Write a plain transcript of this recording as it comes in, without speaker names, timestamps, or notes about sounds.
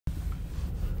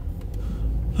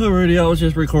Alrighty, I was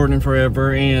just recording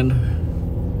forever, and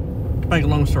to make a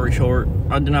long story short,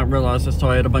 I did not realize this, so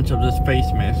I had a bunch of this face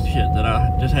mask shit that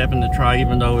I just happened to try,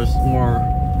 even though it's more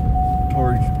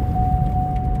towards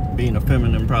being a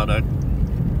feminine product.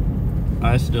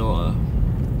 I still,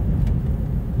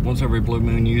 once every blue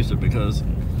moon, use it because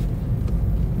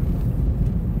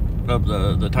of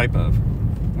the type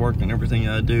of work and everything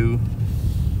I do.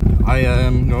 I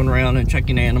am going around and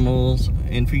checking animals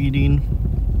and feeding.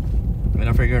 And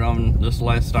I figured on this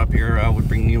last stop here, I would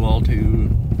bring you all to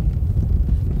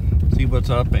see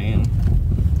what's up. And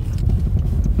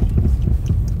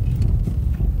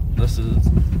this is,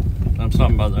 I'm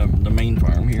stopping by the main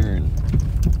farm here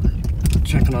and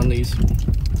checking on these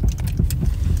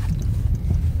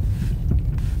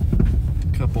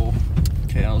couple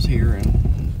cows here and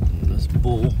this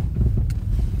bull.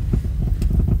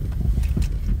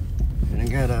 And I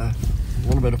got a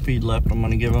little bit of feed left I'm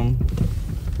gonna give them.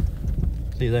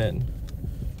 See that?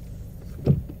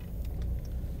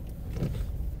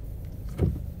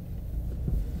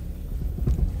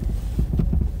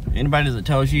 Anybody that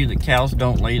tells you that cows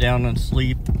don't lay down and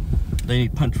sleep, they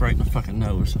need punched right in the fucking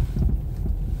nose.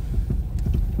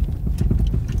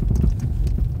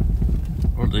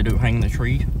 Or they do hang in the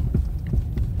tree.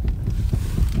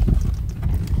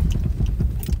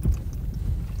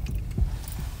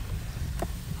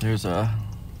 There's a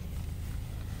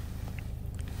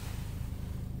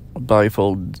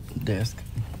bifold disc.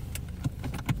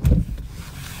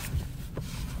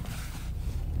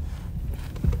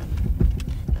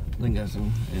 I think that's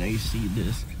an AC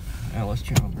disc. Alice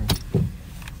Chalmers.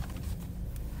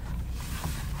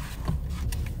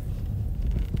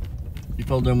 You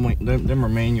fold them are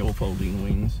manual folding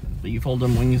wings. But you fold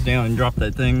them wings down and drop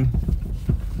that thing,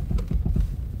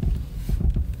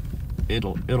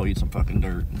 it'll eat some fucking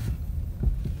dirt.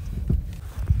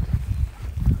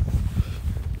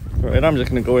 Alright, I'm just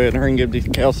gonna go ahead and give these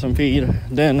cows some feed.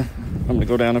 Then I'm gonna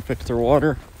go down and fix their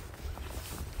water.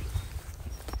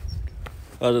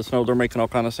 I just know they're making all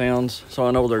kind of sounds, so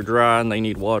I know they're dry and they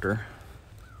need water.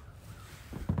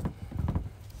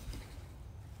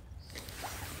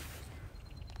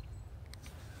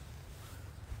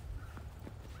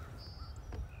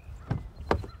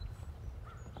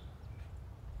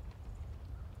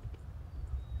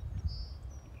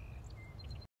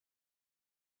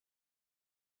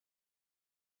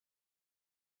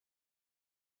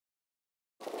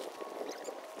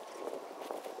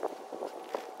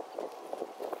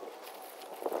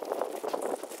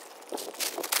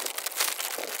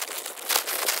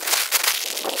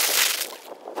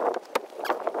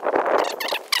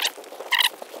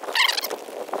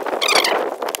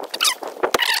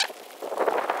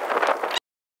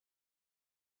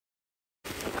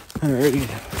 Alrighty.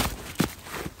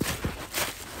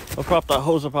 I'll prop that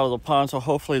hose up out of the pond so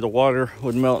hopefully the water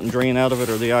would melt and drain out of it,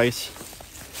 or the ice.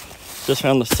 Just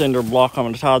found the cinder block. I'm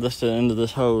going to tie this to the end of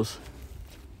this hose.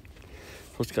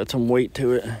 So it's got some weight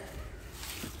to it.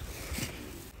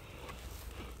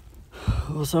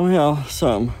 Well, somehow,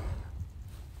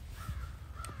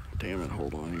 damn it,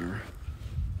 hold on here.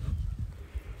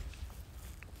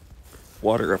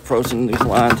 Water got frozen in these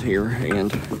lines here,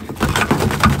 and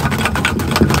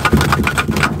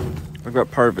I've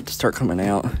got part of it to start coming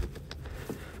out.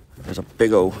 There's a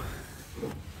big old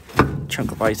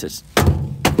chunk of ice that's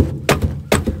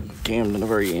jammed in the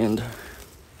very end.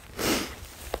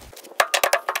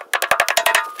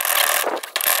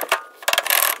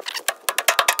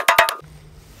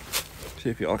 See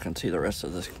if y'all can see the rest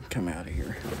of this come out of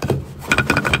here.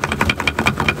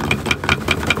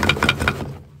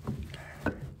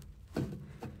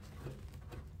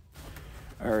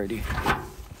 Alrighty.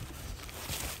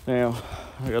 Now,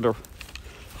 I gotta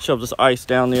shove this ice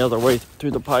down the other way through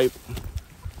the pipe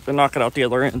and knock it out the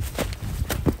other end.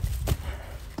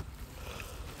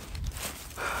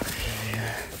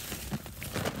 Okay.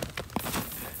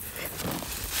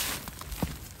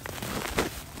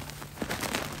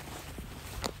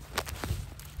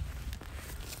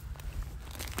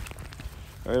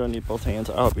 Alright, I need both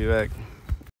hands. I'll be back.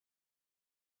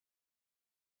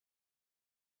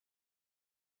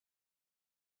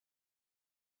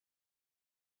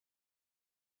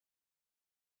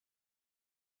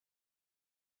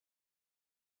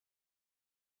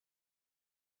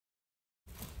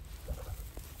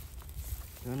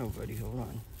 I know, buddy, hold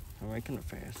on. I'm making it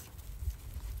fast.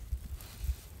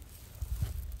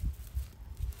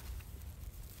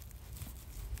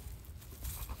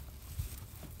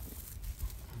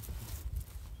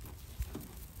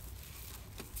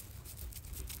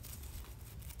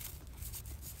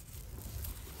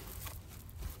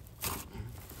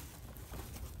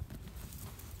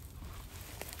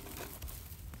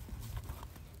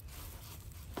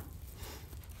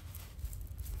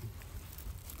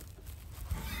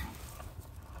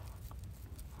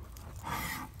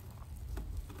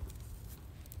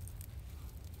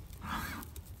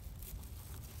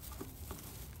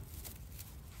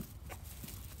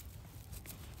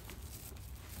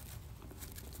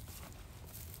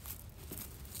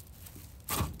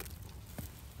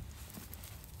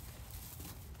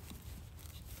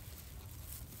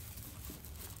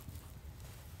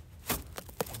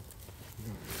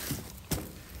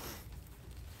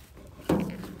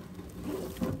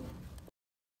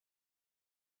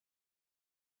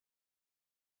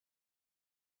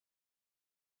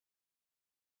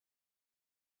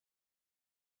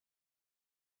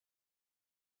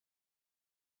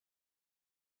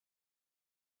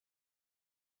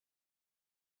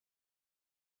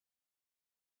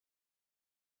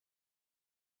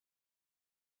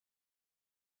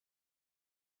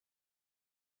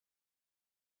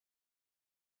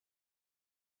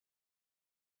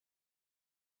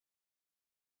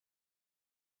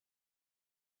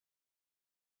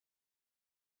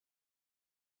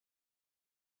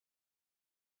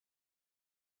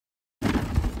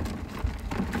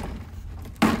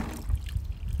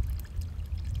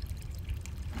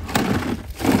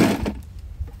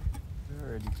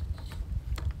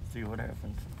 see what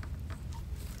happens.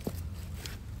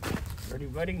 Ready,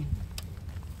 buddy?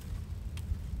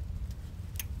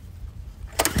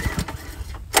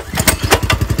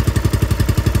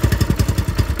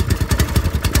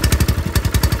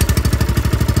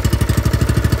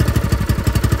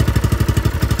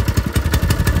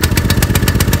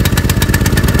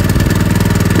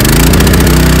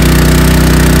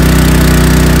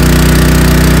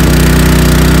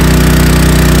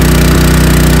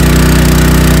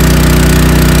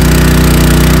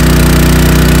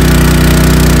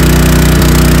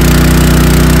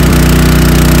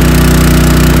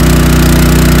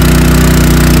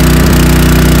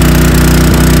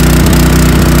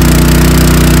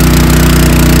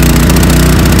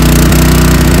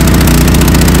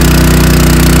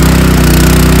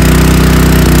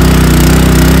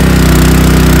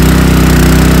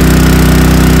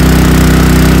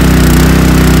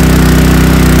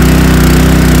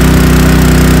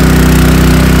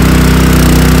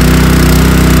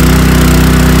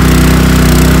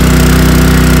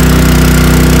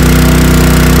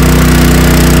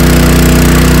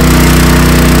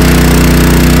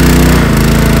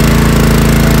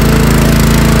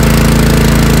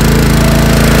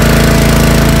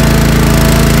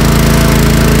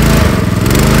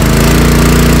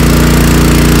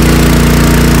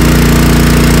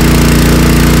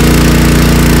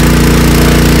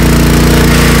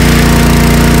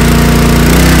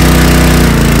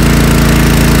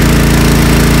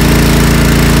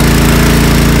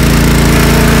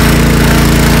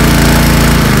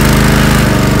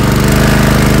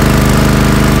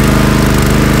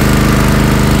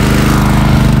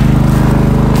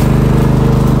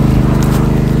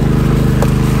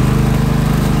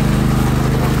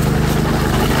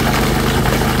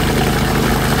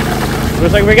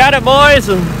 Looks like we got it, boys.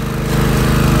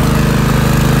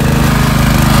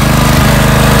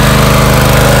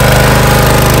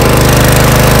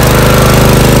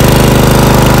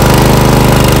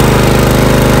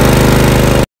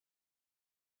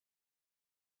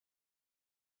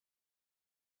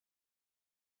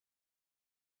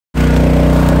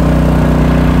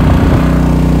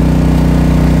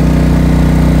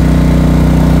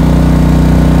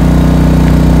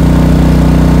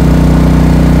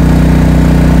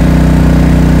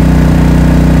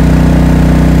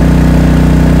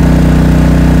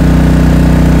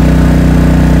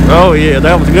 Oh yeah,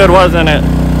 that was good, wasn't it?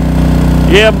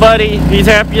 Yeah, buddy, he's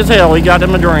happy as hell. He got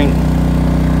him a drink.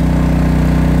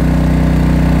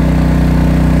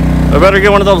 I better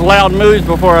get one of those loud moves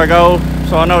before I go,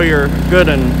 so I know you're good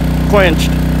and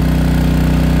quenched.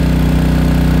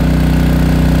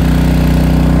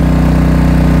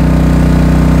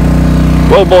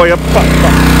 Whoa, boy, up.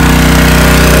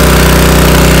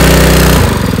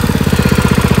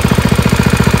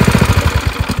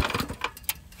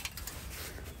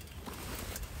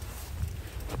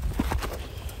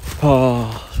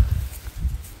 Oh,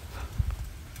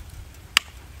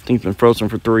 thing's been frozen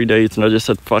for 3 days, and I just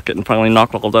said fuck it and finally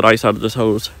knocked all that ice out of this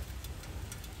hose.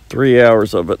 3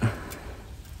 hours of it.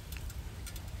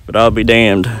 But I'll be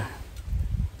damned.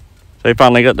 They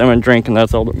finally got them a drink, and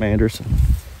that's all that matters.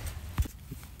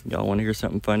 Y'all want to hear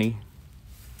something funny?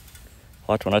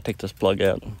 Watch when I take this plug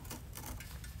out.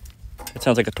 It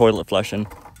sounds like a toilet flushing.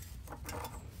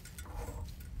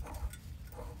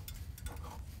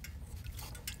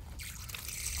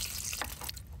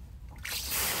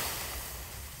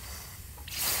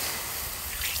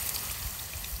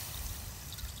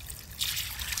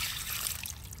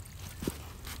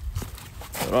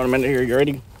 Hold on a minute here, you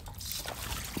ready?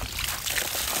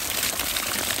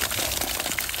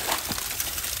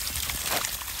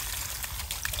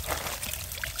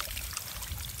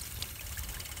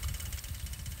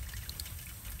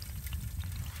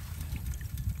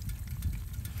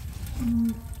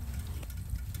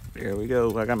 There we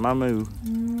go, I got my move.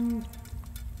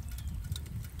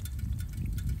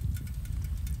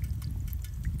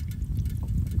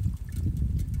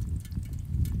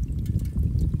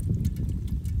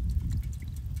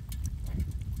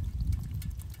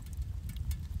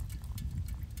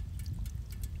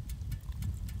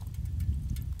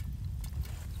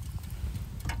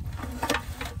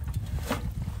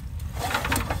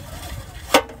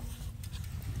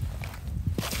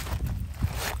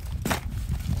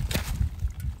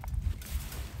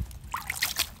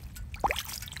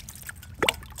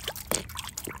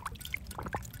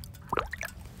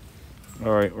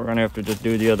 Alright, we're gonna have to just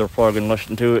do the other plug and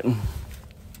listen to it.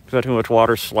 Got too much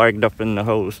water slagged up in the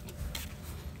hose.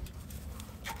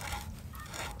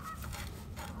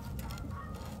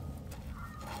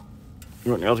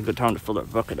 Now's a good time to fill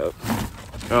that bucket up.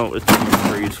 Oh, it's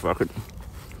freeze, fuck it.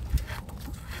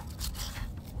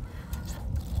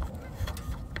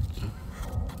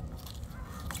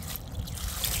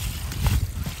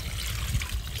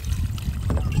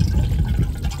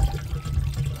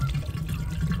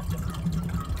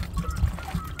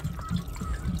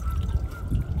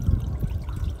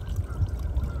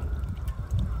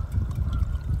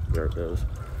 There it goes.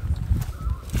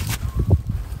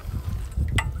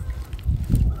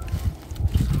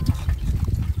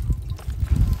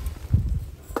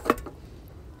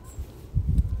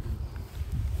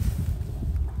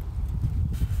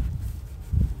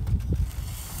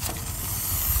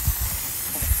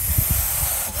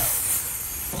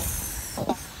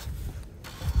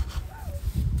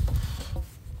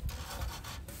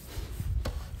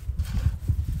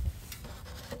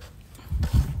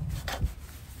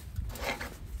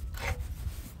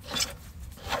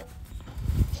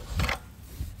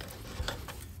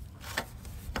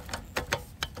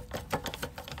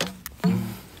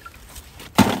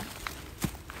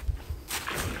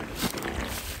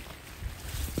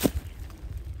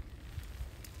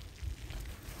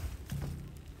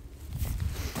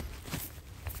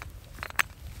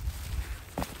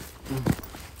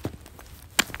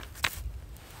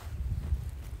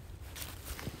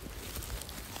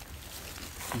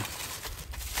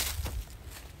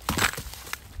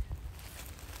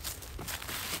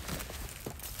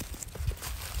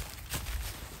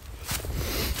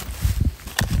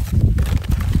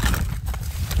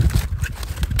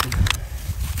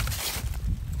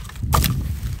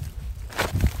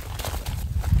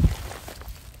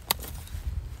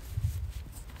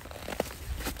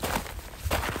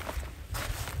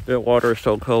 The water is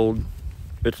so cold,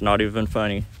 it's not even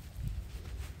funny.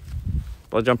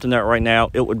 If I jumped in that right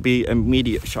now, it would be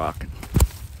immediate shock.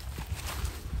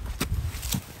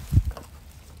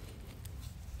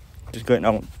 Just getting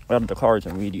out of the car is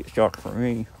immediate shock for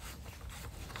me.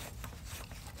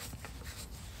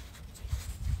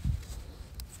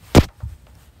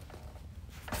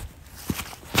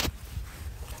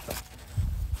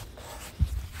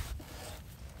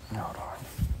 Hold on,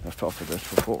 I've talked to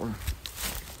this before.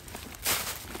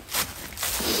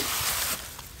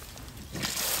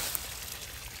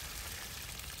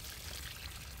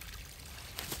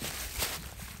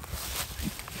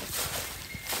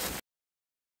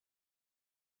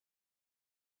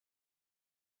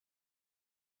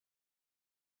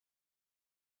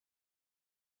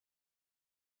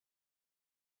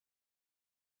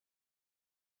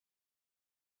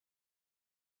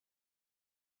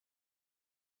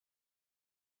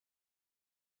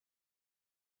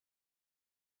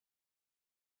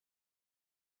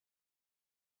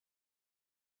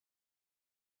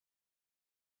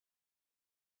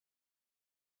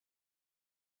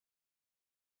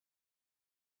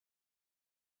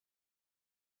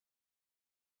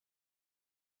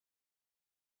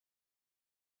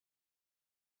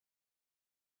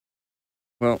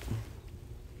 Well,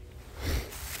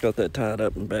 got that tied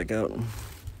up and back out.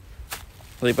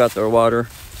 Leave out their water.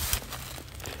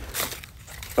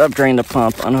 I've drained the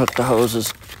pump, unhooked the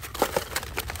hoses.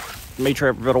 Made sure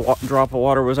every little drop of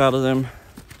water was out of them.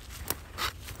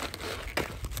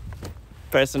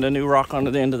 Fastened a new rock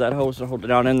onto the end of that hose to hold it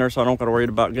down in there so I don't gotta worry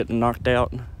about getting knocked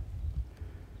out.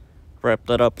 Wrap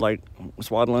that up like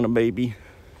swaddling a baby.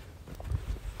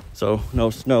 So no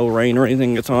snow, rain, or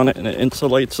anything gets on it, and it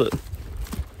insulates it.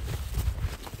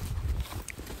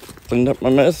 Cleaned up my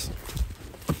mess.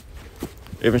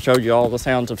 Even showed you all the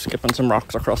sounds of skipping some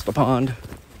rocks across the pond.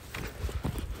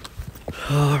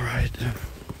 All right.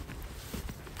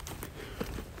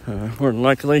 More than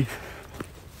likely,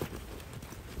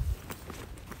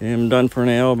 I'm done for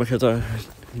now because I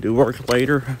do work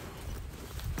later.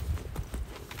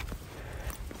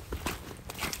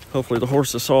 Hopefully the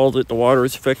horse is solved, that the water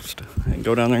is fixed, and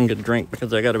go down there and get a drink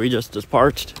because they got to be just as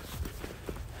parched.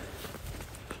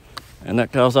 And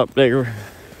that cow's up there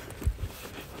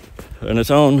in its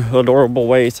own adorable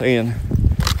way saying,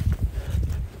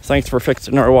 "Thanks for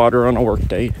fixing our water on a work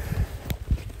day."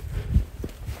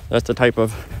 That's the type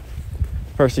of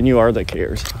person you are that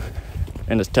cares.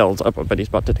 And his tail's up, I bet he's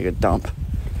about to take a dump.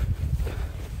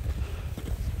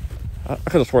 I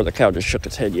could have swore the cow just shook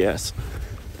its head yes.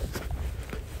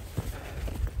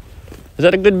 Is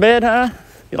that a good bed, huh?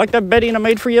 You like that bedding I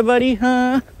made for you, buddy,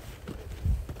 huh?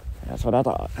 That's what I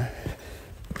thought.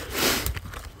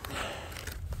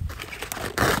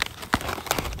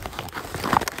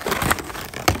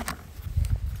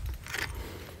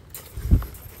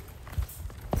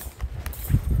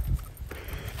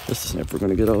 This is never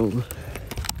gonna get old.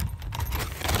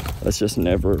 That's just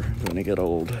never gonna get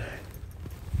old.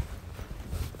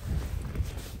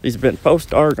 These bent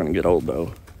posts are gonna get old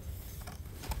though.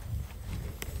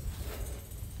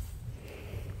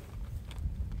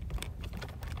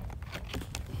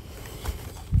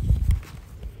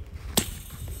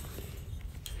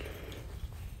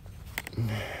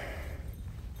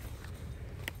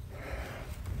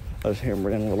 I'll just hammer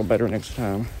it in a little better next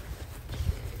time.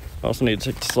 I also need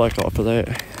to take the slack off of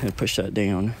that and push that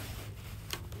down.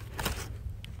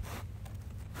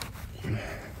 Really?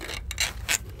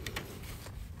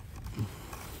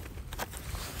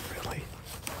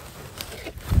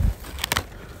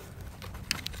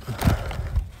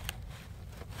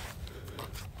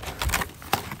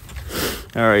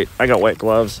 All right, I got wet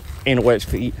gloves and wet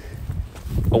feet,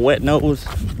 a wet nose,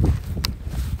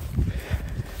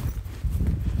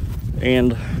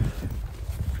 and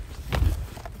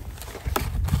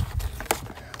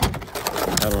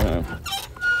I don't know.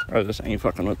 I just ain't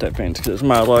fucking with that fence because it's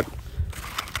my luck.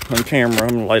 On camera, I'm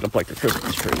gonna light up like a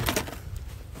Christmas tree.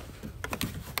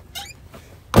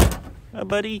 Hi,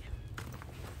 buddy.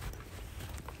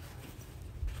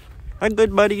 Hi,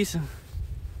 good buddies.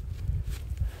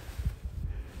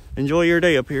 Enjoy your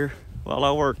day up here while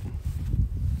I work.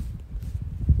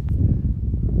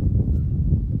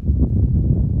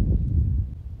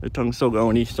 The tongue's still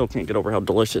going. He still can't get over how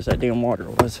delicious that damn water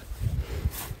was.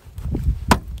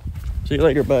 See you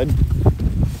later, bud.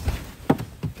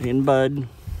 And bud.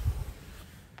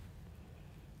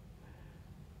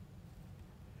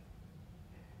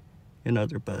 And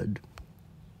other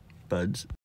buds.